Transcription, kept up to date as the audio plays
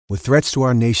With threats to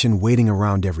our nation waiting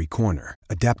around every corner,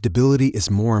 adaptability is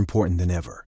more important than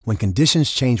ever. When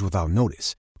conditions change without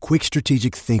notice, quick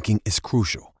strategic thinking is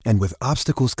crucial. And with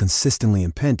obstacles consistently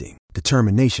impending,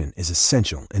 determination is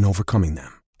essential in overcoming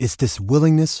them. It's this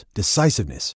willingness,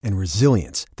 decisiveness, and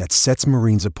resilience that sets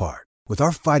Marines apart. With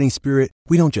our fighting spirit,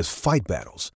 we don't just fight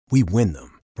battles, we win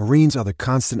them. Marines are the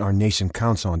constant our nation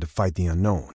counts on to fight the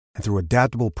unknown. And through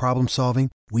adaptable problem solving,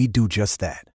 we do just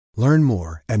that. Learn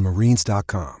more at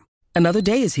marines.com. Another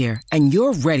day is here, and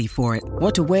you're ready for it.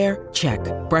 What to wear? Check.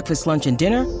 Breakfast, lunch, and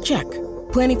dinner? Check.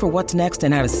 Planning for what's next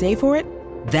and how to save for it?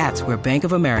 That's where Bank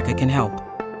of America can help.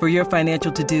 For your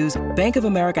financial to-dos, Bank of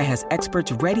America has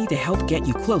experts ready to help get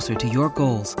you closer to your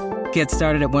goals. Get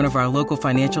started at one of our local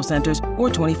financial centers or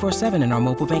 24/7 in our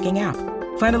mobile banking app.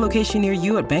 Find a location near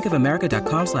you at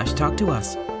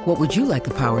bankofamerica.com/talktous. What would you like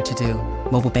the power to do?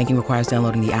 Mobile banking requires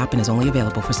downloading the app and is only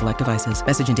available for select devices.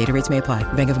 Message and data rates may apply.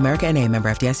 Bank of America N.A., member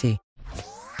FDIC.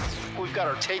 We've got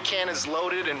our take cannons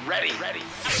loaded and ready.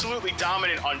 Absolutely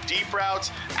dominant on deep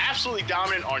routes. Absolutely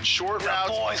dominant on short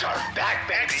routes. Boys are back,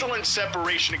 baby. Excellent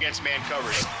separation against man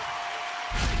coverage.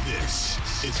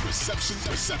 This is Reception,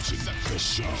 the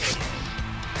show.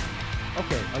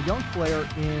 Okay, a young player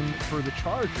in for the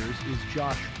Chargers is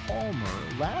Josh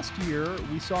Palmer. Last year,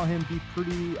 we saw him be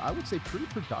pretty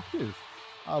productive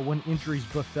when injuries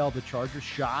befell the Chargers.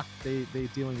 Shocked they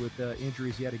dealing with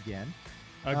injuries yet again.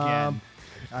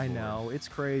 I know, it's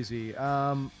crazy.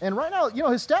 And right now,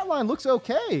 his stat line looks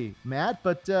okay, Matt,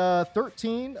 but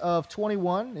 13 of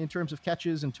 21 in terms of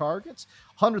catches and targets,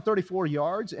 134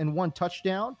 yards and 1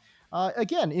 touchdown.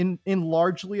 Again, in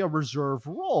largely a reserve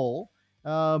role.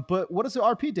 But what does the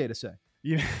RP data say?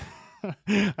 Yeah,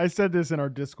 I said this in our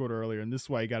Discord earlier, and this is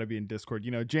why you got to be in Discord.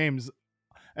 James,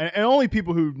 and only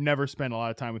people who never spend a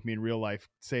lot of time with me in real life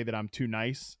say that I'm too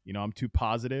nice. I'm too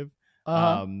positive.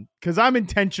 Because I'm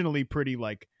intentionally pretty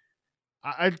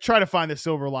I try to find the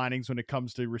silver linings when it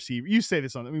comes to receiver. You say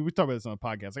this we talk about this on the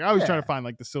podcast. I always try to find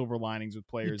the silver linings with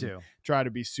players and try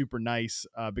to be super nice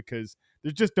because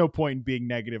there's just no point in being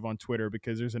negative on Twitter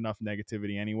because there's enough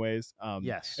negativity anyways.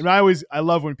 Yes. And I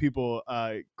love when people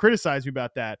criticize me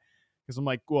about that because I'm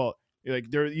like, well,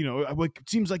 they're, it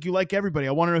seems like you like everybody.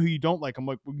 I want to know who you don't like. I'm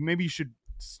like, well, maybe you should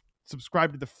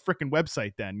subscribe to the freaking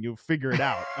website, then you'll figure it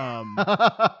out.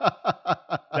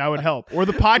 That would help. Or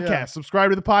the podcast. Subscribe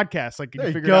to the podcast. You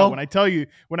figure it out when I tell you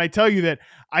that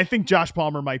I think Josh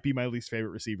Palmer might be my least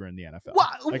favorite receiver in the NFL.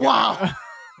 Wow.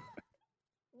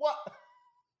 What?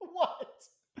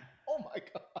 Oh my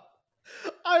God.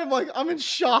 I'm in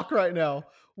shock right now.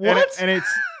 What? And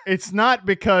it's not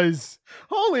because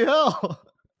holy hell.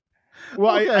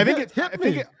 Well, okay, I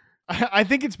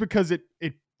think it's because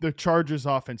the Chargers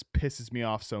offense pisses me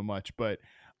off so much, but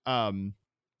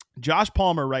Josh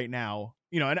Palmer right now,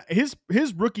 and his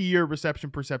rookie year reception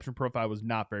perception profile was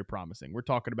not very promising. We're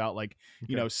talking about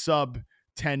sub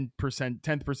 10th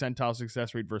percentile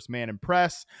success rate versus man and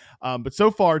press. But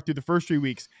so far through the first 3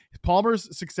 weeks,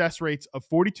 Palmer's success rates of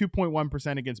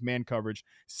 42.1% against man coverage,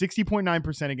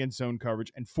 60.9% against zone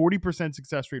coverage, and 40%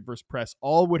 success rate versus press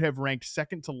all would have ranked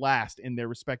second to last in their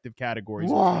respective categories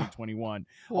in 2021.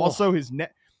 Whoa. Also,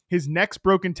 his next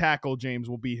broken tackle, James,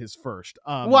 will be his first.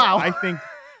 Wow. I think.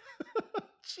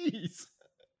 Jeez.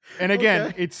 And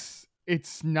again, it's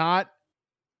not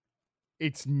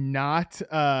it's not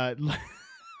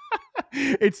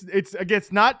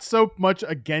so much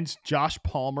against Josh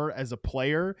Palmer as a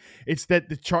player. It's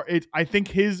that I think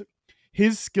his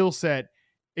skill set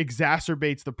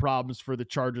exacerbates the problems for the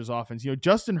Chargers offense.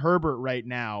 Justin Herbert right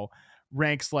now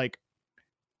ranks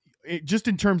just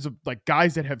in terms of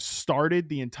guys that have started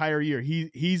the entire year.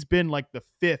 He's been the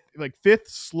fifth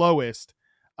slowest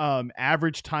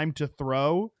average time to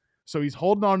throw. So he's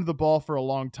holding on to the ball for a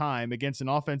long time against an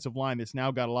offensive line that's now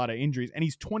got a lot of injuries. And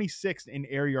he's 26th in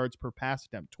air yards per pass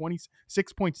attempt,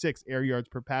 26.6 air yards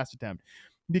per pass attempt,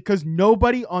 because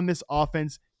nobody on this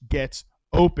offense gets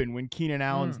open when Keenan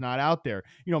Allen's not out there.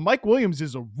 Mike Williams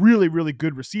is a really, really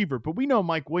good receiver, but we know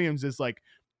Mike Williams is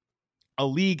a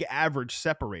league average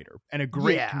separator and a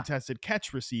great contested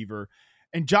catch receiver.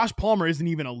 And Josh Palmer isn't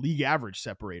even a league average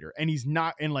separator, and he's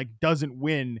not, and doesn't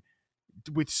win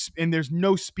and there's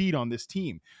no speed on this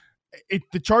team.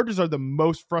 The Chargers are the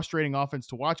most frustrating offense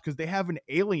to watch because they have an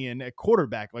alien at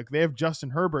quarterback. They have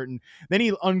Justin Herbert, and then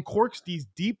he uncorks these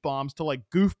deep bombs to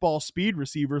goofball speed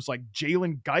receivers like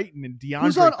Jalen Guyton and DeAndre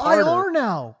Who's on Carter. IR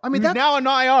now? I mean, that's now an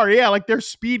IR. Yeah, their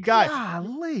speed guy.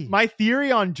 Golly. My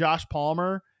theory on Josh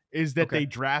Palmer is that they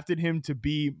drafted him to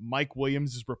be Mike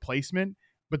Williams' replacement,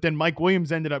 but then Mike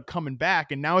Williams ended up coming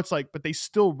back, and now it's like, but they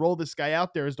still roll this guy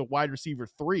out there as the wide receiver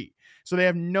 3. So they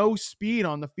have no speed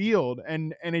on the field,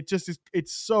 and it just is,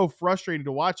 it's so frustrating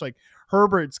to watch. Like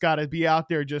Herbert's got to be out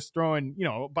there just throwing,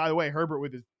 by the way, Herbert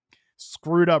with his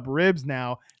screwed up ribs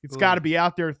now, it's got to be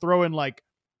out there throwing like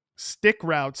stick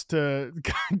routes to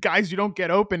guys you don't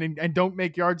get open and don't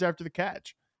make yards after the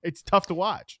catch. It's tough to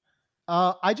watch.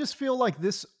 I just feel like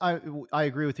this, I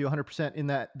agree with you 100% in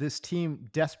that this team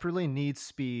desperately needs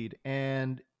speed,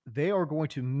 and they are going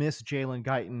to miss Jalen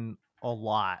Guyton a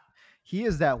lot. He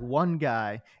is that one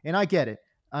guy, and I get it.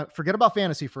 Forget about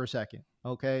fantasy for a second,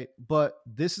 okay? But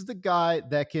this is the guy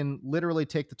that can literally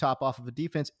take the top off of a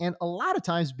defense, and a lot of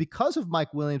times because of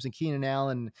Mike Williams and Keenan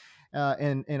Allen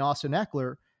and Austin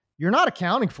Eckler, you're not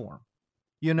accounting for him.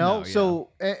 No, yeah. So,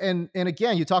 and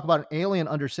again, you talk about an alien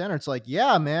under center. It's like,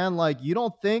 yeah, man, like you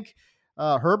don't think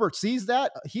Herbert sees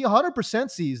that? He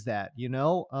 100% sees that,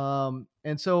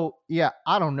 And so, yeah,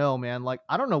 I don't know, man. Like,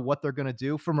 I don't know what they're going to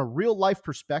do from a real life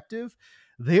perspective.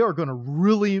 They are going to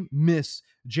really miss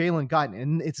Jalen Guyton.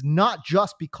 And it's not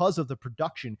just because of the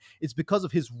production. It's because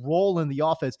of his role in the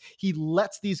offense. He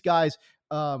lets these guys,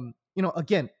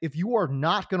 again, if you are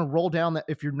not going to roll down that,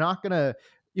 if you're not going to,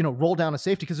 roll down a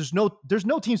safety because there's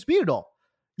no team speed at all.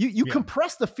 You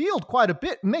compress the field quite a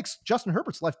bit. It makes Justin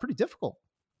Herbert's life pretty difficult.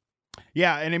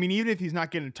 Yeah, and I mean, even if he's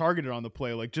not getting targeted on the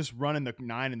play, like just running the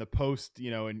 9 in the post,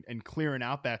 and clearing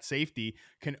out that safety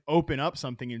can open up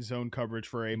something in zone coverage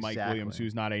for a Mike Williams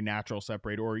who's not a natural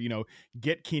separator, or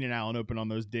get Keenan Allen open on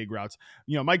those dig routes.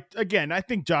 Mike, again, I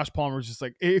think Josh Palmer's just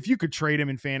like, if you could trade him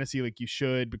in fantasy, like you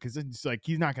should, because it's like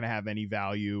he's not going to have any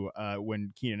value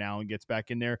when Keenan Allen gets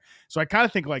back in there. So I kind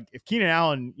of think like if Keenan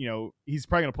Allen, he's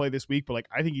probably going to play this week, but like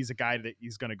I think he's a guy that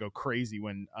he's going to go crazy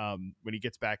when he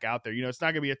gets back out there. It's not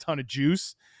going to be a ton of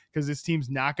juice because this team's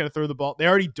not going to throw the ball. They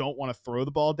already don't want to throw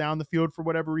the ball down the field for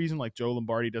whatever reason. Like Joe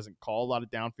Lombardi doesn't call a lot of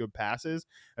downfield passes,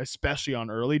 especially on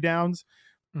early downs.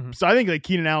 Mm-hmm. So I think like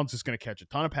Keenan Allen's just going to catch a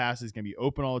ton of passes. He's going to be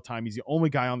open all the time. He's the only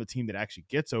guy on the team that actually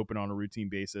gets open on a routine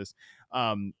basis.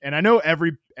 And I know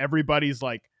everybody's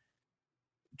like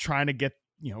trying to get,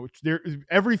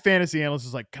 every fantasy analyst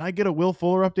is like, can I get a Will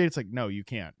Fuller update? It's like, no, you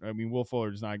can't. I mean, Will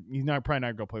Fuller is probably not going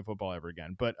to go play football ever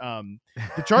again. But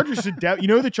the Chargers should,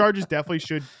 the Chargers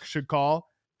definitely should call.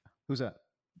 Who's that?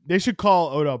 They should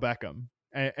call Odell Beckham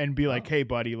and be like, hey,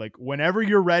 buddy, like whenever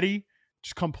you're ready,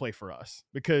 just come play for us,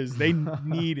 because they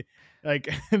need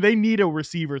they need a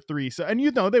receiver 3. So, and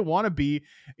they want to be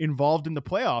involved in the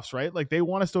playoffs, right? Like they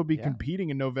want to still be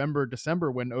competing in November,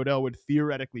 December when Odell would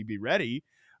theoretically be ready.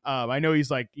 I know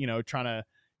he's like, trying to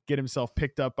get himself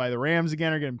picked up by the Rams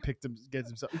again, or gets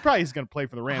himself. He probably is going to play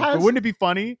for the Rams. But wouldn't it be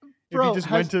funny if he just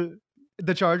went to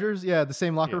the Chargers? Yeah, the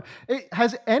same locker room.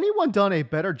 Has anyone done a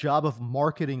better job of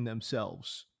marketing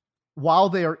themselves while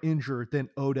they are injured than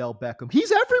Odell Beckham?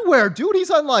 He's everywhere, dude. He's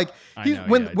on like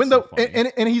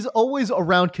and he's always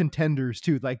around contenders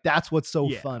too. Like that's what's so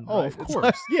fun. Oh, right? Of course.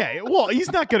 Like, yeah. Well,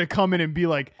 he's not going to come in and be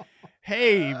like,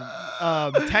 hey,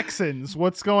 Texans,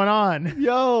 what's going on?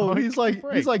 Yo, he's like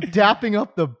dapping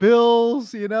up the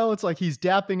Bills, it's like he's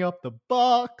dapping up the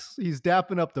Bucks, he's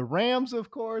dapping up the Rams,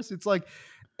 of course. It's like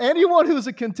anyone who's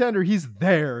a contender, he's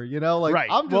there, right.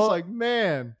 I'm just like,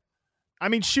 man. I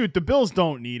mean, shoot, the Bills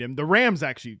don't need him. The Rams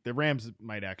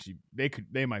might actually,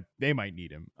 they might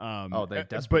need him. They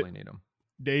desperately need him.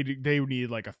 They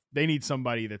need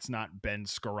somebody that's not Ben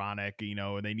Skoranek,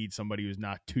 and they need somebody who's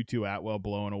not Tutu Atwell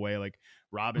blowing away. Like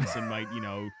Robinson might,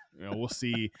 we'll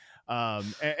see. But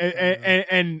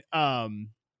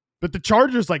the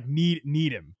Chargers like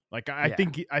need him. Like I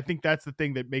think that's the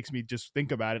thing that makes me just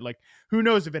think about it. Like who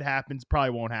knows if it happens? Probably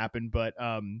won't happen. But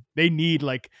they need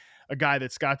like a guy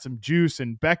that's got some juice,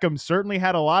 and Beckham certainly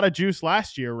had a lot of juice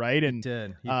last year, right? And he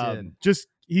did.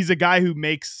 He's a guy who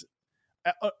makes.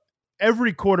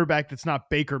 Every quarterback that's not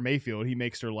Baker Mayfield, he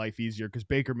makes their life easier, because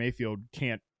Baker Mayfield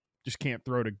can't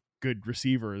throw to good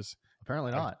receivers.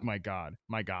 Apparently not. My God.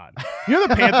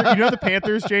 The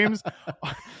Panthers, James,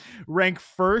 rank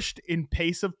first in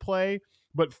pace of play,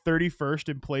 but 31st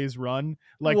in plays run.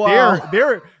 Like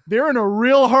they're in a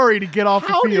real hurry to get off the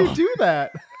field. How do you do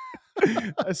that?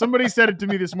 Somebody said it to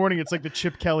me this morning. It's like the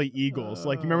Chip Kelly Eagles.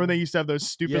 Like, you remember they used to have those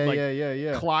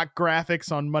stupid clock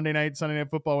graphics on Monday night, Sunday Night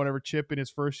Football whenever Chip in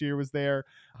his first year was there.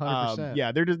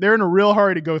 100%. They're in a real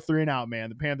hurry to go 3 and out, man.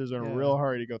 The Panthers are in a real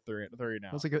hurry to go 3 and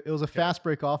out. It was a fast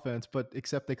break offense, but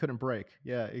except they couldn't break.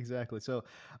 Yeah, exactly. So,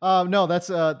 no, that's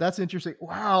interesting.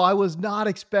 Wow, I was not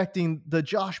expecting the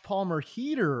Josh Palmer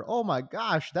heater. Oh my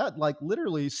gosh, that like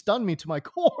literally stunned me to my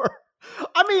core.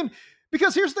 I mean,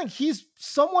 because here's the thing, he's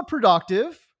somewhat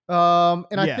productive. And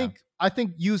I I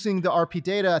think using the RP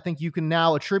data, I think you can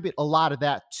now attribute a lot of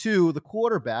that to the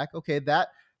quarterback. Okay, that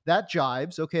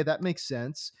jives. Okay, that makes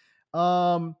sense.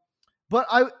 But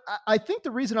I think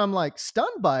the reason I'm like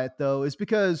stunned by it though is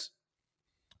because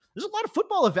there's a lot of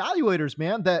football evaluators,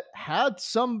 man, that had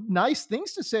some nice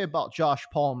things to say about Josh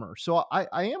Palmer. So I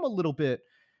am a little bit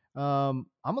I'm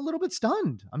a little bit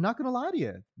stunned. I'm not going to lie to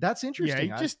you. That's interesting.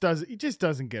 Yeah, he just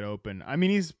doesn't get open. I mean,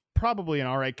 he's probably an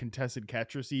all right contested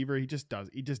catch receiver. He just does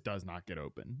not get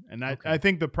open. And I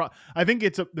think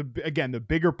the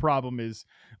bigger problem is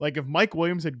like if Mike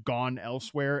Williams had gone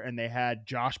elsewhere and they had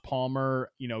Josh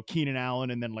Palmer, Keenan Allen,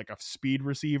 and then like a speed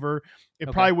receiver, it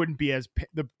probably wouldn't be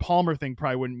the Palmer thing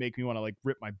probably wouldn't make me want to like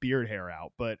rip my beard hair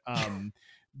out.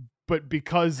 But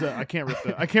because I can't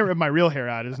rip my real hair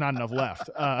out, there's not enough left.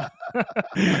 But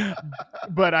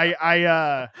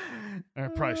I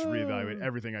probably should reevaluate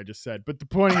everything I just said. But the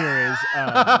point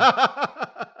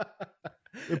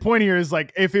here is,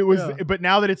 like if it was, but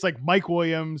now that it's like Mike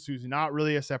Williams, who's not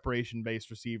really a separation based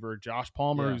receiver, Josh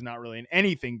Palmer, who's not really an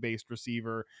anything based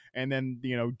receiver, and then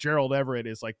Gerald Everett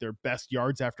is like their best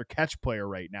yards after catch player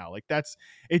right now. Like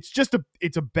it's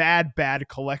a bad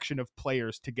collection of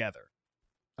players together.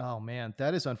 Oh man,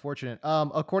 that is unfortunate.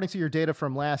 According to your data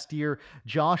from last year,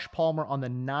 Josh Palmer on the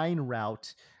 9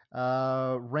 route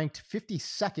ranked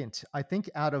 52nd, I think,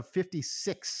 out of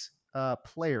 56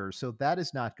 players. So that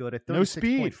is not good at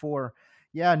 36.4.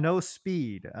 Yeah, no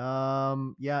speed.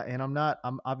 And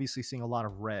I'm obviously seeing a lot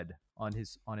of red on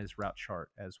his route chart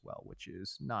as well, which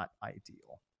is not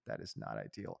ideal. That is not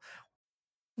ideal.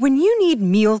 When you need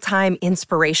mealtime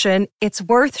inspiration, it's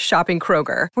worth shopping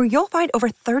Kroger, where you'll find over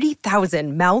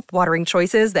 30,000 mouth-watering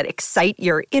choices that excite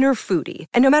your inner foodie.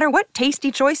 And no matter what tasty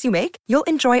choice you make, you'll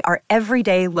enjoy our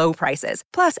everyday low prices,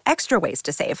 plus extra ways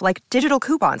to save, like digital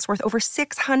coupons worth over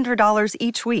 $600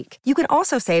 each week. You can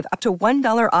also save up to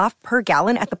 $1 off per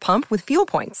gallon at the pump with fuel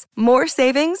points. More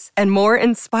savings and more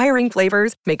inspiring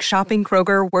flavors make shopping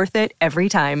Kroger worth it every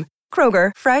time.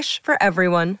 Kroger, fresh for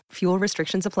everyone. Fuel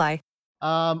restrictions apply.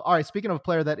 All right. Speaking of a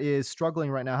player that is struggling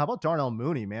right now, how about Darnell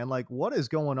Mooney, man? Like, what is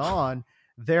going on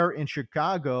there in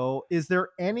Chicago? Is there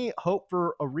any hope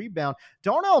for a rebound?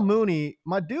 Darnell Mooney,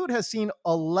 my dude, has seen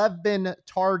 11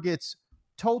 targets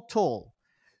total.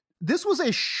 This was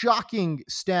a shocking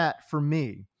stat for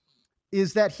me,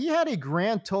 is that he had a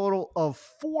grand total of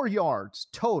 4 yards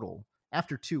total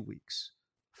after 2 weeks.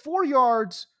 4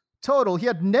 yards total. He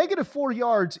had negative 4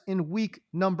 yards in week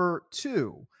number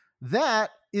 2.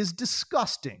 That is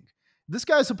disgusting. This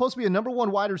guy is supposed to be a number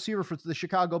 1 wide receiver for the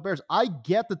Chicago Bears. I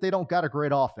get that they don't got a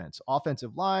great offense.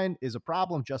 Offensive line is a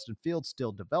problem. Justin Fields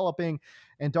still developing.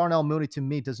 And Darnell Mooney, to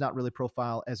me, does not really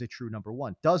profile as a true number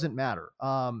 1. Doesn't matter.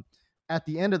 At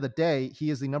the end of the day,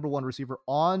 he is the number 1 receiver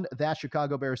on that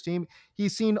Chicago Bears team.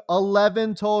 He's seen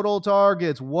 11 total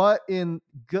targets. What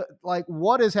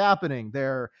is happening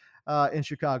there in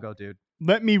Chicago, dude?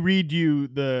 Let me read you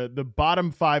the bottom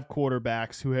 5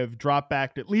 quarterbacks who have dropped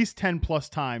back at least 10 plus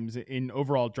times in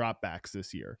overall dropbacks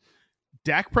this year.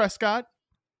 Dak Prescott,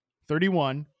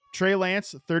 31. Trey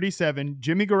Lance, 37.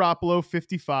 Jimmy Garoppolo,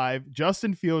 55.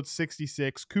 Justin Fields,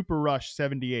 66. Cooper Rush,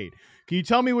 78. Can you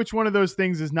tell me which one of those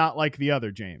things is not like the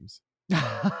other, James?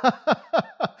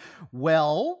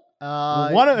 Well,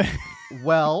 one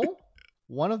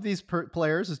of these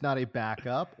players is not a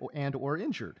backup or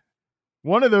injured.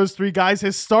 One of those 3 guys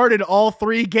has started all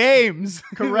 3 games.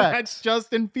 Correct. That's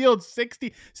Justin Fields,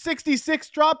 66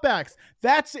 dropbacks.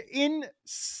 That's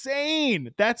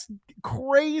insane. That's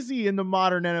crazy in the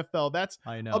modern NFL. That's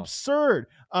absurd.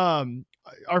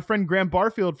 Our friend Graham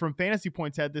Barfield from Fantasy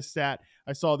Points had this stat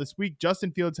I saw this week.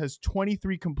 Justin Fields has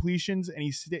 23 completions and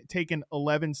he's taken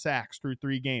 11 sacks through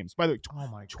 3 games. By the way,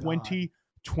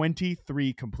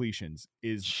 23 completions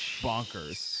is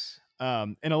bonkers.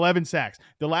 And 11 sacks.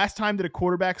 The last time that a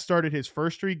quarterback started his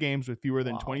first 3 games with fewer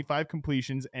than 25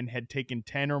 completions and had taken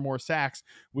 10 or more sacks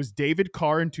was David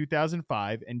Carr in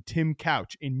 2005 and Tim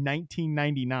Couch in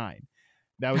 1999.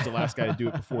 That was the last guy to do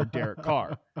it before Derek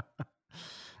Carr.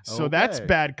 So that's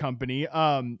bad company.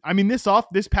 I mean, this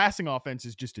passing offense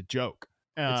is just a joke.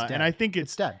 And I think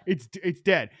it's dead. It's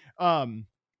dead.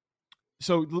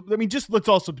 So I mean,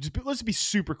 let's be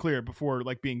super clear before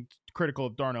like being critical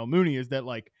of Darnell Mooney is that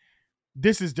like,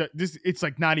 this it's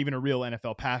like not even a real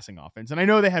NFL passing offense. And I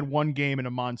know they had 1 game in a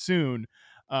monsoon,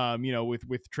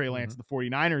 with Trey Lance and the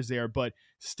 49ers there, but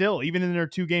still, even in their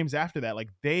 2 games after that, like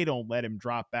they don't let him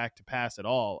drop back to pass at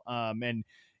all. And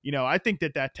I think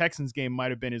that Texans game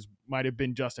might have been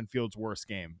Justin Fields' worst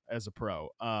game as a pro,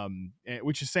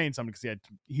 which is saying something because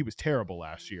he was terrible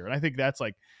last year. And I think that's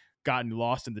like gotten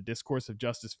lost in the discourse of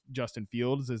Justin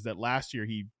Fields is that last year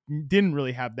he didn't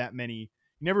really have that many.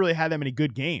 He never really had that many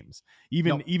good games,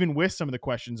 even with some of the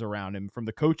questions around him from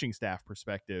the coaching staff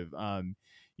perspective.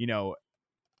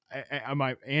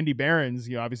 My Andy Behrens,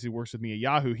 obviously works with me at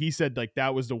Yahoo. He said like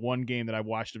that was the one game that I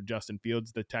watched of Justin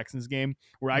Fields, the Texans game,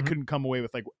 where I couldn't come away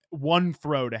with like one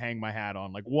throw to hang my hat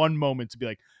on, like one moment to be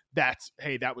like, that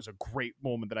was a great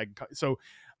moment that I can. So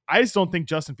I just don't think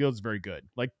Justin Fields is very good,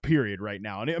 like period right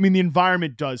now. And I mean, the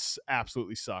environment does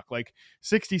absolutely suck. Like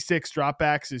 66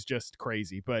 dropbacks is just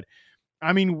crazy. But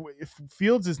I mean,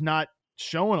 Fields is not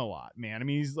showing a lot, man. I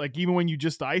mean, he's like, even when you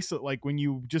just isolate, like when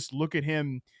you just look at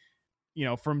him,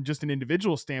 from just an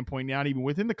individual standpoint, not even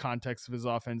within the context of his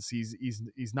offense,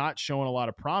 he's not showing a lot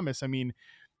of promise. I mean,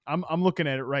 I'm looking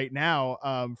at it right now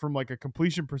from like a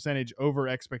completion percentage over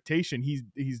expectation.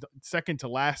 He's second to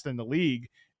last in the league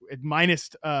at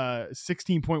minus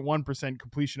 16.1%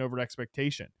 completion over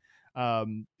expectation.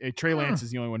 Trey Lance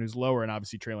is the only one who's lower, and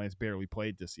obviously Trey Lance barely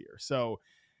played this year. So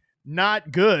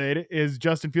not good is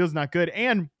Justin Fields, not good.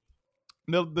 And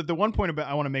the one point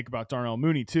I want to make about Darnell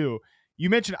Mooney too, you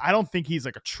mentioned, I don't think he's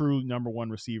like a true number one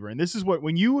receiver. And this is what,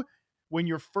 when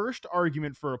your first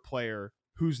argument for a player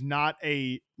who's not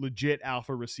a legit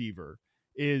alpha receiver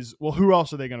is, well, who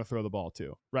else are they going to throw the ball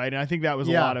to? Right. And I think that was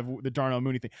a lot of the Darnell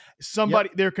Mooney thing.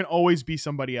 There can always be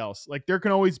somebody else. Like there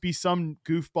can always be some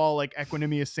goofball like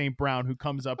Equinemius St. Brown who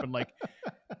comes up and like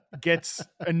gets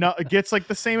like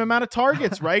the same amount of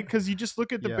targets. Right. Cause you just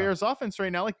look at the Bears offense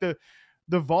right now, like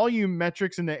the volume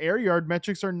metrics and the air yard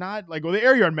metrics are not like, well, the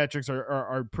air yard metrics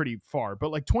are pretty far, but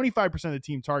like 25% of the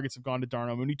team targets have gone to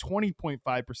Darnell Mooney,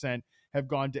 20.5% have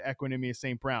gone to Equinemius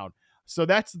St. Brown. So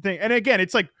that's the thing. And again,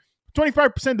 it's like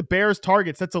 25% of the Bears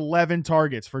targets. That's 11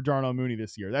 targets for Darnell Mooney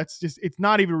this year. That's just, it's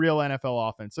not even real NFL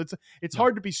offense. So it's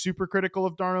hard to be super critical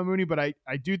of Darnell Mooney, but I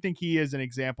do think he is an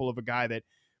example of a guy that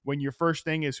when your first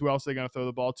thing is who else are they going to throw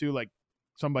the ball to, like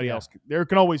somebody else, there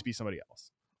can always be somebody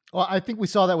else. Well, I think we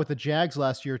saw that with the Jags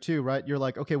last year too, right? You're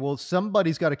like, okay, well,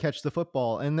 somebody's got to catch the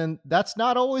football. And then that's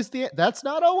not always true.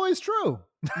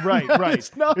 Right.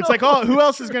 It's like, oh, who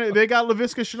else is going to, they got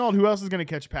LaVisca Chenault. Who else is going to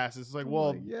catch passes? It's like,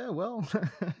 well,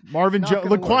 Marvin Jones,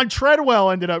 Laquan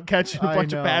Treadwell ended up catching a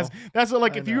bunch of passes. That's what,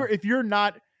 like, if the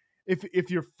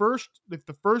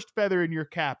first feather in your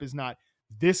cap is not,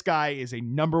 this guy is a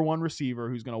number one receiver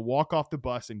who's going to walk off the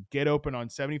bus and get open on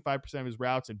 75% of his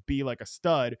routes and be like a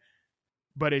stud.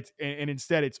 But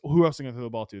instead it's who else is going to throw the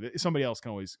ball to? Somebody else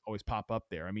can always pop up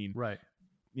there. I mean, right.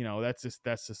 That's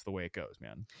just the way it goes,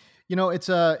 man.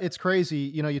 It's crazy.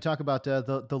 You talk about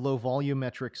the low volume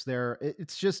metrics there.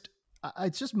 It's just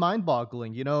mind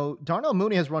boggling. Darnell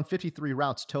Mooney has run 53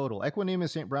 routes total.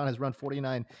 Equinemius St. Brown has run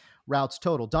 49 routes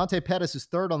total. Dante Pettis is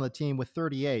third on the team with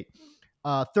 38.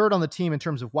 Third on the team in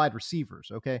terms of wide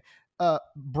receivers. Okay.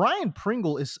 Brian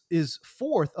Pringle is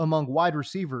fourth among wide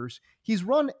receivers. He's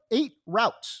run 8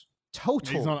 routes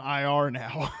total. He's on IR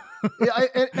now.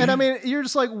 I mean, you're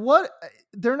just like, what?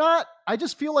 I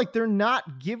just feel like they're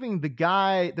not giving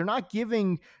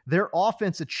their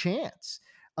offense a chance.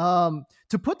 To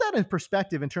put that in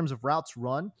perspective in terms of routes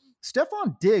run,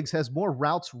 Stephon Diggs has more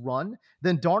routes run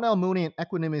than Darnell Mooney and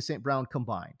Equinemius St. Brown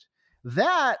combined.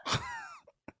 That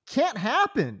can't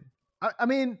happen. I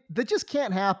mean, that just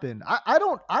can't happen.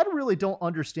 I really don't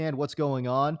understand what's going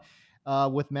on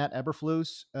with Matt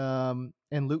Eberflus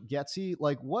and Luke Getsy.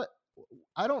 Like what?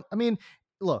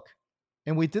 Look,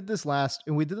 and we did this in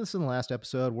the last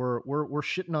episode. We're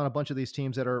shitting on a bunch of these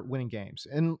teams that are winning games.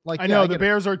 And like, I know the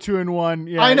Bears are 2-1.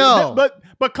 Yeah, I know,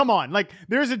 but come on, like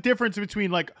there's a difference between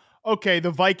like, okay, the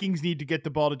Vikings need to get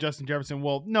the ball to Justin Jefferson.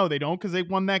 Well, no, they don't, because they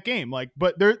won that game. Like,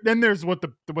 but then there's what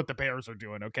the Bears are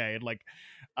doing. Okay, and like,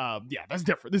 that's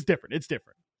different. It's different.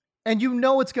 And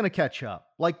it's going to catch up.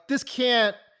 Like this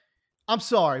can't. I'm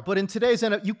sorry, but in today's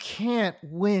NFL, you can't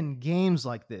win games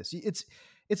like this.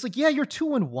 It's like, yeah, you're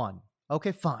 2-1.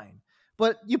 Okay, fine.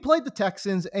 But you played the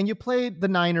Texans and you played the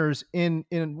Niners in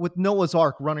with Noah's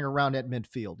Ark running around at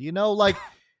midfield. Like,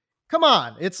 come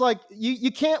on. It's like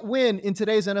you can't win in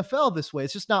today's NFL this way.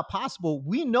 It's just not possible.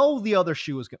 We know the other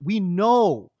shoe is going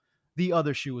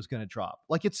to drop.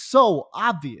 Like, it's so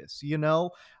obvious,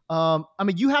 I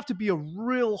mean, you have to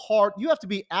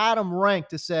be Adam Rank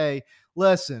to say,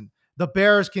 listen, the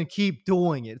Bears can keep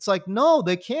doing it. It's like, no,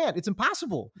 they can't. It's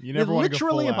impossible. You never want to go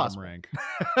full impossible. Adam Rank.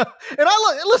 And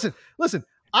listen,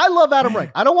 I love Adam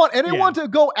Rank. I don't want anyone to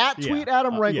go tweet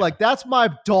Adam Rank. Like, that's my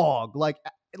dog. Like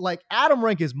Adam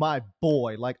Rank is my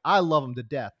boy. Like, I love him to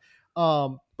death.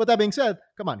 But that being said,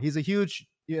 come on, he's a huge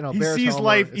you know, He Bears sees homer,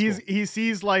 life. it's cool. He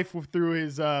sees life through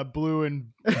his blue and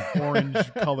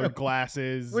orange colored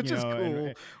glasses, Which is cool.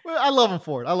 and Well, I love him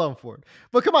for it.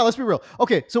 But come on, let's be real.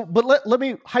 Okay, so but let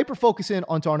me hyper focus in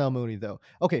on Darnell Mooney though.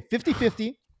 Okay,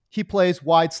 50-50, he plays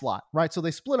wide slot, right? So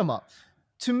they split him up.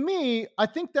 To me, I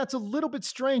think that's a little bit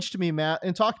strange to me, Matt,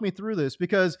 and talk me through this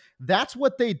because that's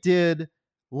what they did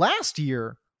last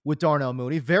year with Darnell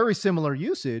Mooney, very similar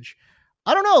usage.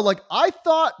 I don't know. Like I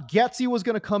thought Getsy was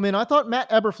going to come in. I thought Matt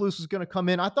Eberflus was going to come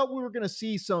in. I thought we were going to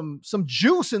see some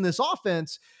juice in this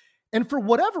offense. And for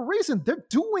whatever reason, they're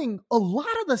doing a lot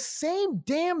of the same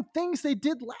damn things they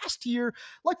did last year.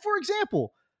 Like for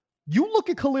example, you look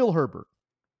at Khalil Herbert,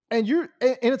 and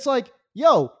it's like,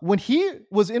 yo, when he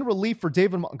was in relief for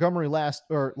David Montgomery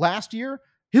last year,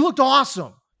 he looked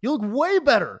awesome. He looked way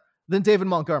better than David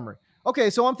Montgomery.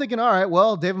 Okay, so I'm thinking, all right,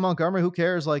 well, David Montgomery, who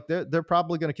cares? Like they're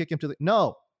probably going to kick him to the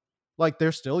no. Like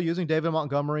they're still using David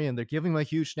Montgomery and they're giving him a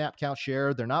huge snap count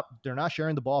share. They're not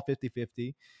sharing the ball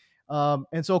 50-50.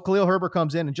 And so Khalil Herbert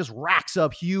comes in and just racks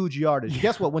up huge yardage.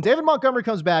 Guess what? When David Montgomery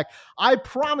comes back, I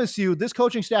promise you this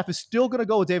coaching staff is still going to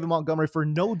go with David Montgomery for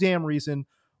no damn reason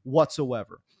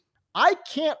whatsoever. I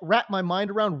can't wrap my mind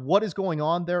around what is going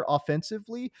on there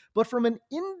offensively, but from an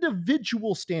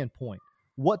individual standpoint,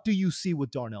 what do you see with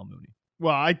Darnell Mooney?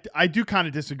 Well, I do kind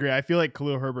of disagree. I feel like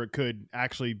Khalil Herbert could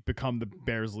actually become the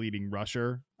Bears' leading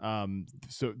rusher.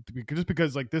 So just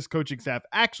because like this coaching staff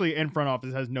actually in front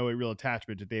office has no real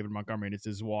attachment to David Montgomery and it's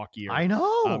his walk year. I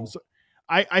know. So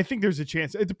I think there's a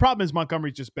chance. The problem is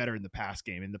Montgomery's just better in the pass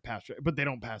game, but they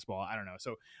don't pass ball. I don't know.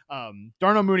 So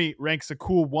Darnell Mooney ranks a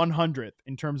cool 100th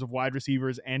in terms of wide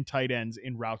receivers and tight ends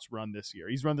in routes run this year.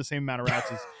 He's run the same amount of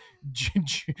routes as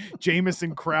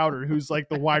Jamison Crowder, who's like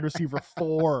the wide receiver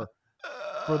 4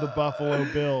 for the Buffalo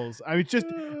Bills. I mean,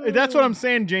 that's what I'm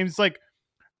saying, James. It's like,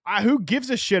 who gives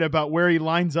a shit about where he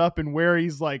lines up and where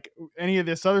he's like any of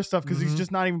this other stuff? Because he's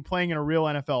just not even playing in a real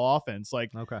NFL offense.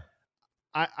 Like, okay.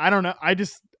 I don't know. I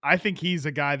think he's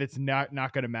a guy that's not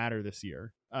going to matter this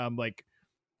year. Like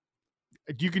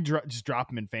you can just drop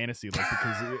him in fantasy, like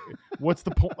because what's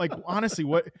the point? Like honestly,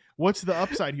 what's the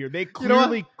upside here? They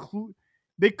clearly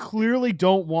they clearly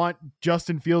don't want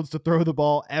Justin Fields to throw the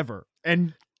ball ever,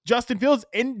 and Justin Fields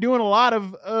ain't doing a lot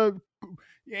of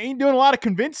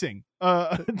convincing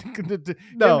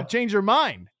to change your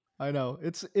mind. I know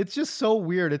it's just so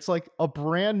weird. It's like a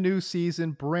brand new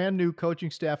season, brand new coaching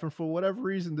staff. And for whatever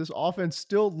reason, this offense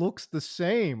still looks the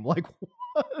same. Like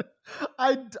what?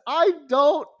 I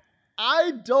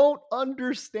don't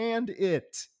understand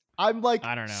it. I'm like,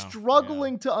 I don't know.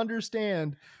 Struggling to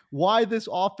understand why this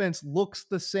offense looks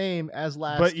the same as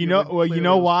last year. But you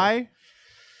know why?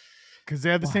 Because they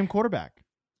have the same quarterback.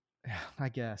 I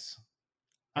guess.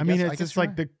 I mean, it's just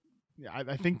like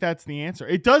I think that's the answer.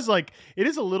 It does it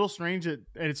is a little strange and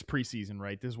it's preseason,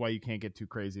 right? This is why you can't get too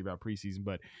crazy about preseason,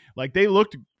 but like they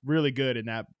looked really good in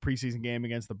that preseason game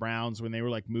against the Browns when they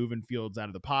were like moving Fields out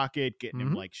of the pocket, getting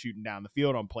him like shooting down the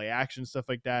field on play action, stuff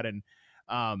like that. And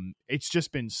it's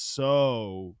just been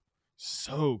so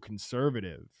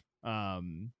conservative.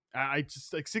 I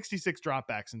just like 66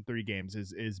 dropbacks in 3 games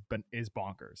is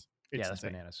bonkers. It's that's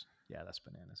insane. bananas. Yeah, that's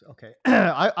bananas. Okay.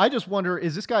 I just wonder,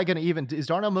 is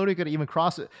Darnell Mooney going to even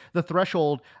cross the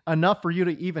threshold enough for you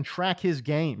to even track his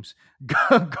games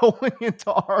going into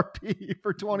RP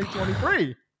for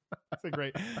 2023?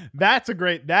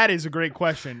 That is a great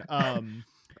question. I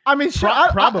mean,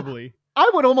 probably. I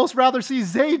would almost rather see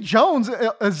Zay Jones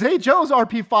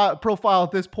RP profile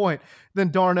at this point than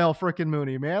Darnell frickin'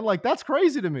 Mooney, man. Like that's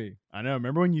crazy to me. I know.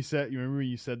 Remember when you said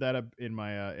that up in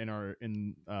my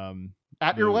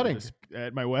at your wedding,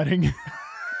 at my wedding.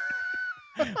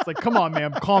 It's like, come on,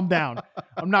 man, calm down.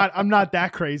 I'm not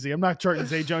that crazy. I'm not charting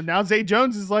Zay Jones. Now Zay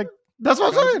Jones is like, that's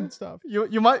what I'm saying. Stuff.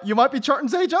 You might be charting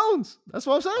Zay Jones. That's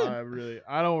what I'm saying.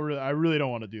 I really don't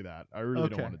want to do that. I really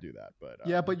don't want to do that. But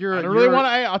yeah, but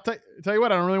I'll tell you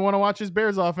what. I don't really want to watch his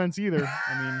Bears offense either.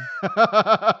 I mean,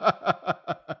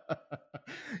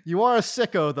 you are a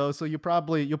sicko though, so you'll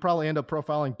probably end up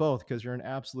profiling both because you're an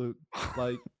absolute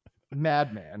like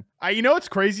madman. It's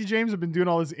crazy, James. I've been doing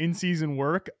all this in-season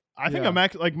work. I think I'm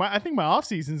actually I think my off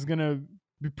season is gonna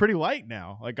be pretty light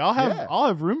now. Like I'll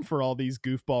have room for all these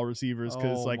goofball receivers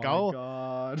because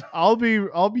I'll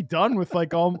be done with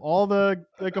like all the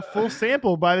like a full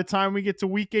sample by the time we get to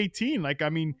week 18. Like I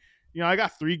mean, I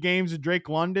got 3 games of Drake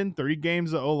London, 3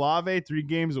 games of Olave, 3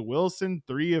 games of Wilson,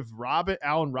 3 of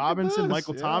Allen Robinson,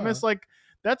 Michael Thomas. Like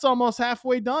that's almost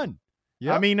halfway done.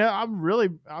 Yeah, I mean,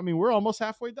 we're almost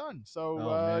halfway done.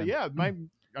 So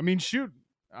shoot,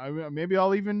 maybe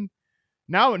I'll even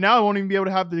Now I won't even be able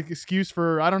to have the excuse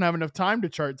for I don't have enough time to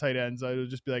chart tight ends. I'll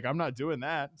just be like, I'm not doing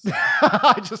that. So,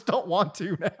 I just don't want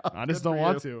to now. I just don't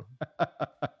want to.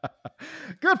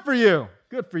 Good for you.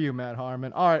 Good for you, Matt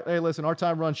Harmon. All right. Hey, listen, our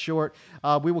time runs short.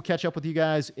 We will catch up with you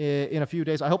guys in a few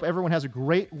days. I hope everyone has a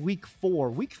great week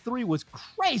 4. Week 3 was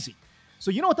crazy.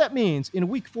 So you know what that means? In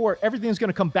week 4, everything's going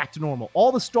to come back to normal.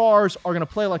 All the stars are going to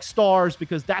play like stars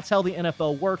because that's how the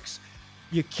NFL works.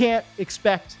 You can't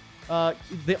expect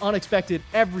the unexpected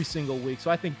every single week.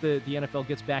 So I think the NFL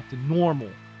gets back to normal.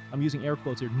 I'm using air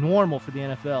quotes here. Normal for the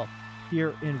NFL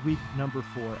here in week number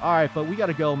 4. All right, but we got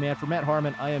to go, man. For Matt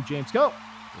Harmon, I am James Coe.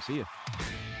 We'll see you.